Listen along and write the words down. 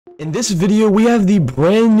In this video, we have the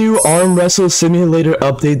brand new Arm Wrestle Simulator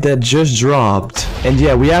update that just dropped. And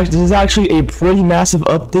yeah, this is actually a pretty massive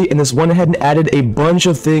update, and this went ahead and added a bunch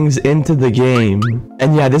of things into the game.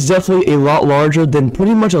 And yeah, this is definitely a lot larger than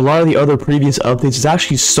pretty much a lot of the other previous updates. There's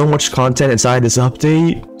actually so much content inside this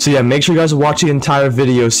update. So yeah, make sure you guys watch the entire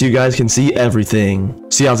video so you guys can see everything.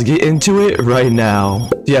 So yeah, let's get into it right now.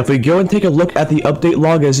 So yeah, if we go and take a look at the update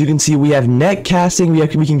log, as you can see, we have net casting,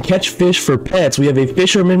 we can catch fish for pets, we have a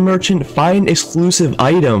fisherman merchant, find exclusive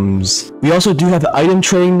items. We also do have item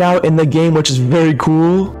trading now in the game, which is very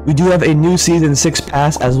cool. We do have a new season 6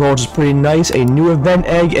 pass as well, which is pretty nice, a new event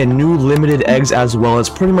egg, and new limited eggs as well. It's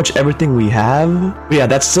pretty much everything we have. But yeah,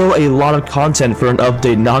 that's still a lot of content for an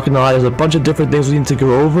update, not gonna lie. There's a bunch of different things we need to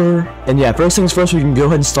go over. And yeah, first things first, we can go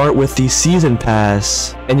ahead and start with the season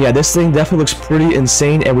pass. And yeah, this thing definitely looks pretty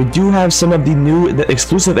insane, and we do have some of the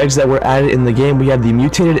exclusive eggs that were added in the game. We have the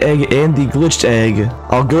mutated egg and the glitched egg.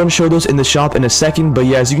 I'll go and show those in the shop in a second, but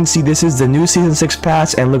yeah, as you can see, this is the new season 6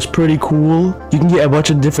 pass and looks pretty cool. You can get a bunch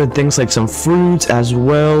of different things like some fruits as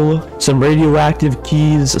well, some radioactive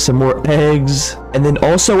keys, some more eggs. And then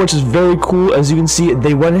also, which is very cool, as you can see,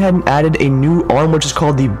 they went ahead and added a new arm, which is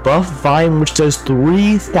called the Buff Vine, which does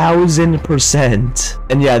 3000%.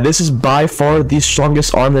 And yeah, this is by far the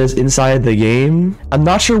strongest arm that is inside the game. I'm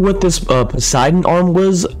not sure what this Poseidon arm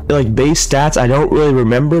was, like base stats, I don't really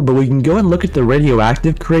remember, but we can go and look at the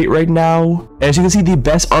radioactive crate right now. And as you can see, the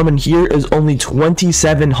best arm in here is only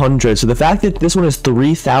 2700, so the fact that this one is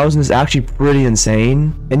 3000 is actually pretty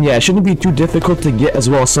insane. And yeah, it shouldn't be too difficult to get as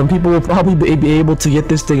well. Some people will probably be able to get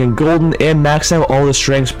this thing in golden and max out all the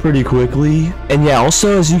strengths pretty quickly. And yeah,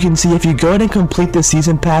 also, as you can see, if you go ahead and complete the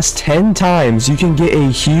season pass 10 times, you can get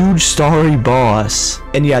a huge starry boss.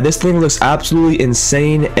 And yeah, this thing looks absolutely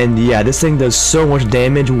insane, and yeah, this thing does so much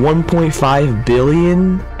damage, 1.5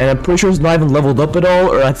 billion, and I'm pretty sure it's not even leveled up at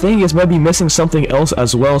all, or I think it might be missing something else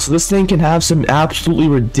as well. So this thing can have some absolutely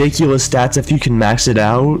ridiculous stats if you can max it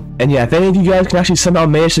out. And yeah, if any of you guys can actually somehow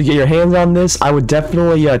manage to get your hands on this, I would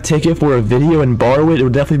definitely take it for a video and borrow it. It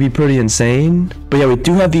would definitely be pretty insane. But yeah, we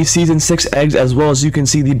do have these season 6 eggs as well. As you can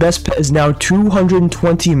see, the best pet is now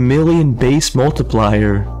 220 million base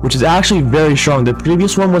multiplier, which is actually very strong. The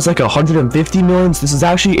previous one was like 150 million, so this is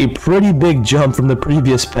actually a pretty big jump from the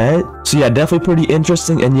previous pet. So yeah, definitely pretty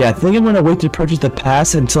interesting. And yeah, I think I'm gonna wait to purchase the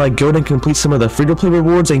pass until I go and complete some of the free-to-play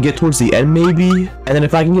rewards and get towards the end maybe. And then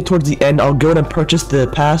if I can get towards the end, I'll go and purchase the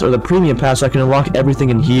pass or the premium pass so I can unlock everything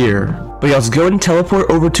in here. But yeah, let's go ahead and teleport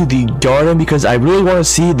over to the garden because I really want to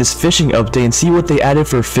see this fishing update and see what they added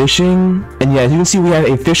for fishing. And yeah, as you can see, we have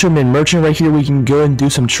a fisherman merchant right here. We can go and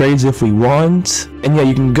do some trades if we want. And yeah,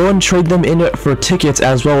 you can go and trade them in for tickets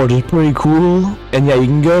as well, which is pretty cool. And yeah, you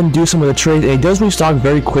can go and do some of the trades, and it does restock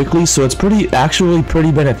very quickly, so it's actually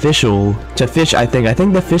pretty beneficial to fish, I think. I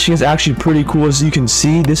think the fishing is actually pretty cool. As you can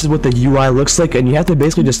see, this is what the UI looks like, and you have to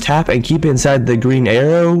basically just tap and keep it inside the green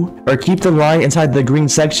arrow, or keep the line inside the green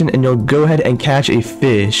section, and you'll go ahead and catch a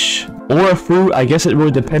fish. Or a fruit. I guess it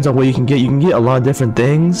really depends on what you can get. You can get a lot of different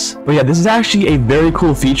things. But yeah, this is actually a very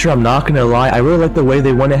cool feature, I'm not gonna lie. I really like the way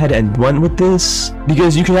they went ahead and went with this,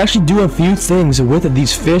 because you can actually do a few things with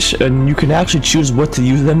these fish, and you can actually choose what to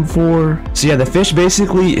use them for. So yeah, the fish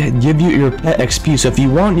basically give you your pet XP. So if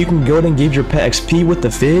you want, you can go ahead and give your pet XP with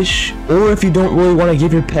the fish. Or if you don't really want to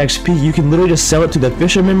give your pet XP, you can literally just sell it to the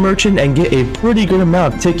fisherman merchant and get a pretty good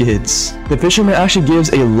amount of tickets. The fisherman actually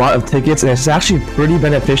gives a lot of tickets, and it's actually pretty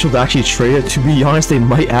beneficial to actually trade it. To be honest, they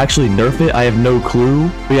might actually nerf it, I have no clue.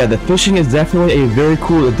 But yeah, the fishing is definitely a very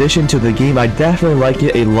cool addition to the game. I definitely like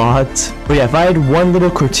it a lot. But yeah, if I had one little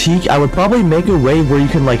critique, I would probably make a way where you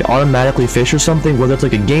can like automatically fish or something, whether it's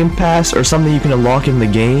like a game pass or something you can unlock in the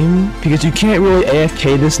game, because you can't really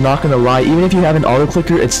AFK this, not gonna lie. Even if you have an auto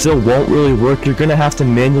clicker, it still won't really work. You're gonna have to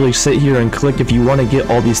manually sit here and click if you want to get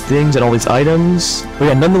all these things and all these items. But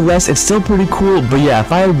yeah, nonetheless, it's still pretty cool. But yeah,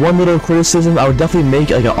 if I had one little criticism, I would definitely make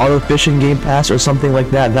like an auto fishing game pass or something like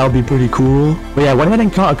that. That would be pretty cool. But yeah, I went ahead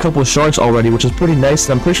and caught a couple of sharks already, which is pretty nice,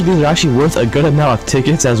 and I'm pretty sure these are actually worth a good amount of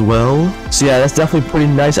tickets as well. So yeah, that's definitely pretty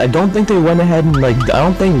nice. I don't think they went ahead and I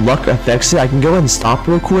don't think luck affects it. I can go ahead and stop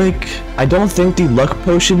real quick. I don't think the luck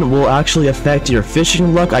potion will actually affect your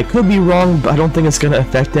fishing luck. I could be wrong, but I don't think it's gonna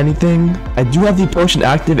affect anything. I do have the potion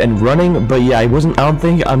active and running, but yeah, I don't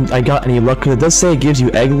think I got any luck, because it does say it gives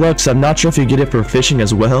you egg luck, so I'm not sure if you get it for fishing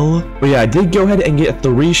as well. But yeah, I did go ahead and get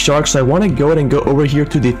 3 sharks, so I want to go ahead and go over here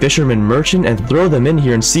to the fisherman merchant and throw them in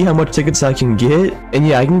here and see how much tickets I can get. And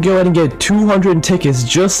yeah, I can go ahead and get 200 tickets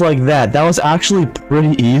just like that. That was actually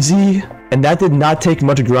pretty easy. and that did not take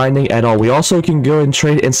much grinding at all. We also can go and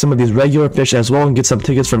trade in some of these regular fish as well and get some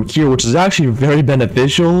tickets from here, which is actually very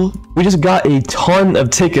beneficial. We just got a ton of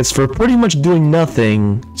tickets for pretty much doing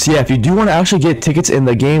nothing. So yeah, if you do want to actually get tickets in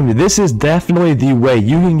the game, this is definitely the way.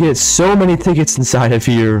 You can get so many tickets inside of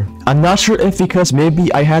here. I'm not sure if because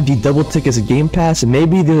maybe I have the double tickets game pass,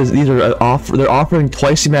 maybe these are they're offering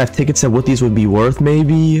twice the amount of tickets and what these would be worth.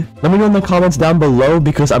 Maybe let me know in the comments down below,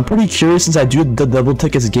 because I'm pretty curious. Since I do the double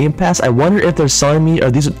tickets game pass, I wonder if they're selling me,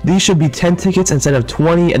 or these should be 10 tickets instead of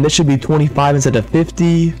 20, and this should be 25 instead of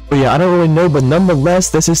 50. But yeah, I don't really know, but nonetheless,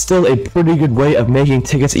 this is still a pretty good way of making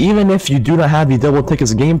tickets. Even if you do not have the double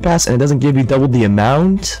tickets game pass and it doesn't give you double the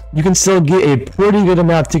amount, you can still get a pretty good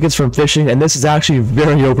amount of tickets from fishing, and this is actually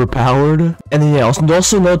very overpowered. And then yeah,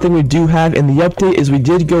 also another thing we do have in the update is we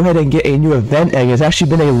did go ahead and get a new event egg. It's actually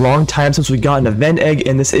been a long time since we got an event egg,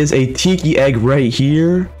 and this is a tiki egg right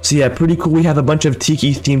here. So yeah, pretty cool. We have a bunch of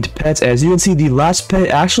tiki themed pets. As you can see, the last pet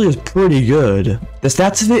actually is pretty good. The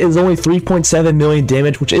stats of it is only 3.7 million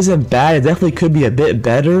damage, which isn't bad. It definitely could be a bit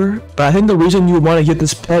better, but I think the reason you would want to get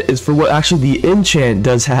this pet is for what actually the enchant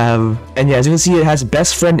does have. And yeah, as you can see, it has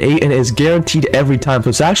best friend 8 and is guaranteed every time, so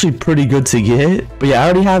it's actually pretty good to get. But yeah, I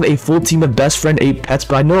already have a full team of best friend 8 pets,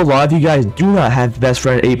 but I know a lot of you guys do not have best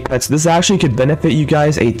friend 8 pets. This actually could benefit you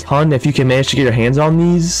guys a ton if you can manage to get your hands on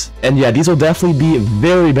these. And yeah, these will definitely be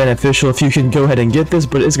very beneficial if you can go ahead and get this,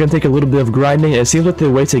 but it's going to take a little bit of grinding. And it seems like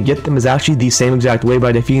the way to get them is actually the same exact way,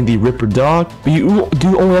 by defeating the Ripper Dog, but you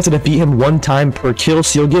do only have to defeat him one time per kill,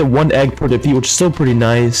 so you'll get 1 egg per defeat, which is still pretty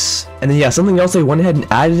nice. And then yeah, something else they went ahead and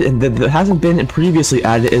added, and that hasn't been previously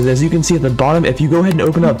added, is as you can see at the bottom, if you go ahead and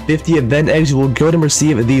open up 50 event eggs, you will go ahead and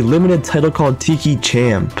receive the limited title called Tiki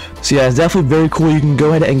Champ. So yeah, it's definitely very cool. You can go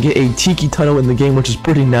ahead and get a Tiki title in the game, which is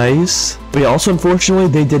pretty nice. But yeah, also unfortunately,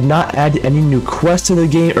 they did not add any new quests to the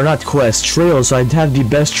game, or not quests, trails, so I'd have the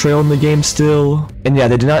best trail in the game still. And yeah,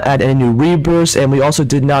 they did not add any new rebirths, and we also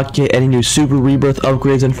did not get any new super rebirth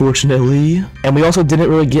upgrades, unfortunately. And we also didn't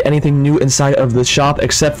really get anything new inside of the shop,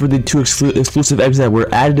 except for the 2 exclusive eggs that were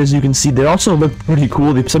added. As you can see, they also look pretty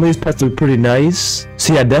cool. Some of these pets look pretty nice.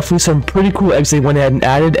 So yeah, definitely some pretty cool eggs they went ahead and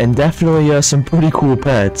added, and definitely some pretty cool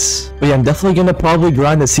pets. But yeah, I'm definitely gonna probably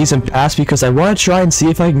grind the season pass, because I want to try and see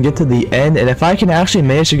if I can get to the end, and if I can actually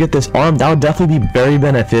manage to get this arm, that would definitely be very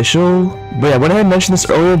beneficial. But yeah, I went ahead and mentioned this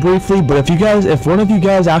earlier briefly, but if one of you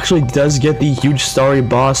guys actually does get the huge starry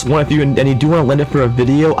boss, and you do want to lend it for a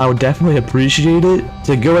video, I would definitely appreciate it,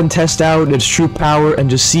 to go and test out its true power and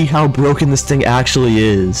just see how broken this thing actually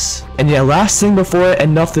is. And yeah, last thing before I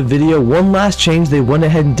end off the video, one last change they went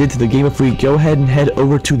ahead and did to the game. If we go ahead and head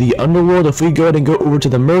over to the underworld, if we go ahead and go over to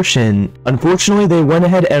the merchant, unfortunately they went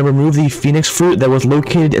ahead and removed the phoenix fruit that was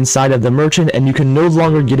located inside of the merchant, and you can no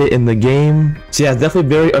longer get it in the game. So yeah, it's definitely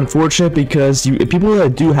very unfortunate, because people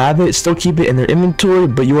that do have it still keep it in their inventory,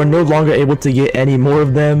 but you are no longer able to get any more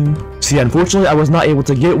of them. So yeah, unfortunately I was not able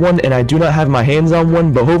to get one, and I do not have my hands on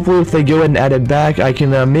one, but hopefully if they go ahead and add it back, I can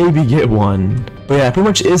maybe get one. But yeah, pretty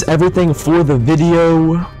much is everything for the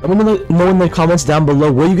video. I want to know in the comments down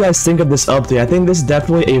below what you guys think of this update. I think this is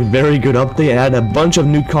definitely a very good update, and added a bunch of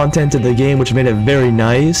new content to the game, which made it very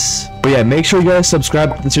nice. But yeah, make sure you guys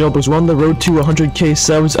subscribe to the channel, because we're on the road to 100k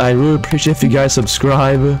subs. I really appreciate if you guys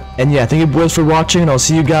subscribe. And yeah, thank you boys for watching, and I'll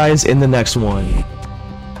see you guys in the next one.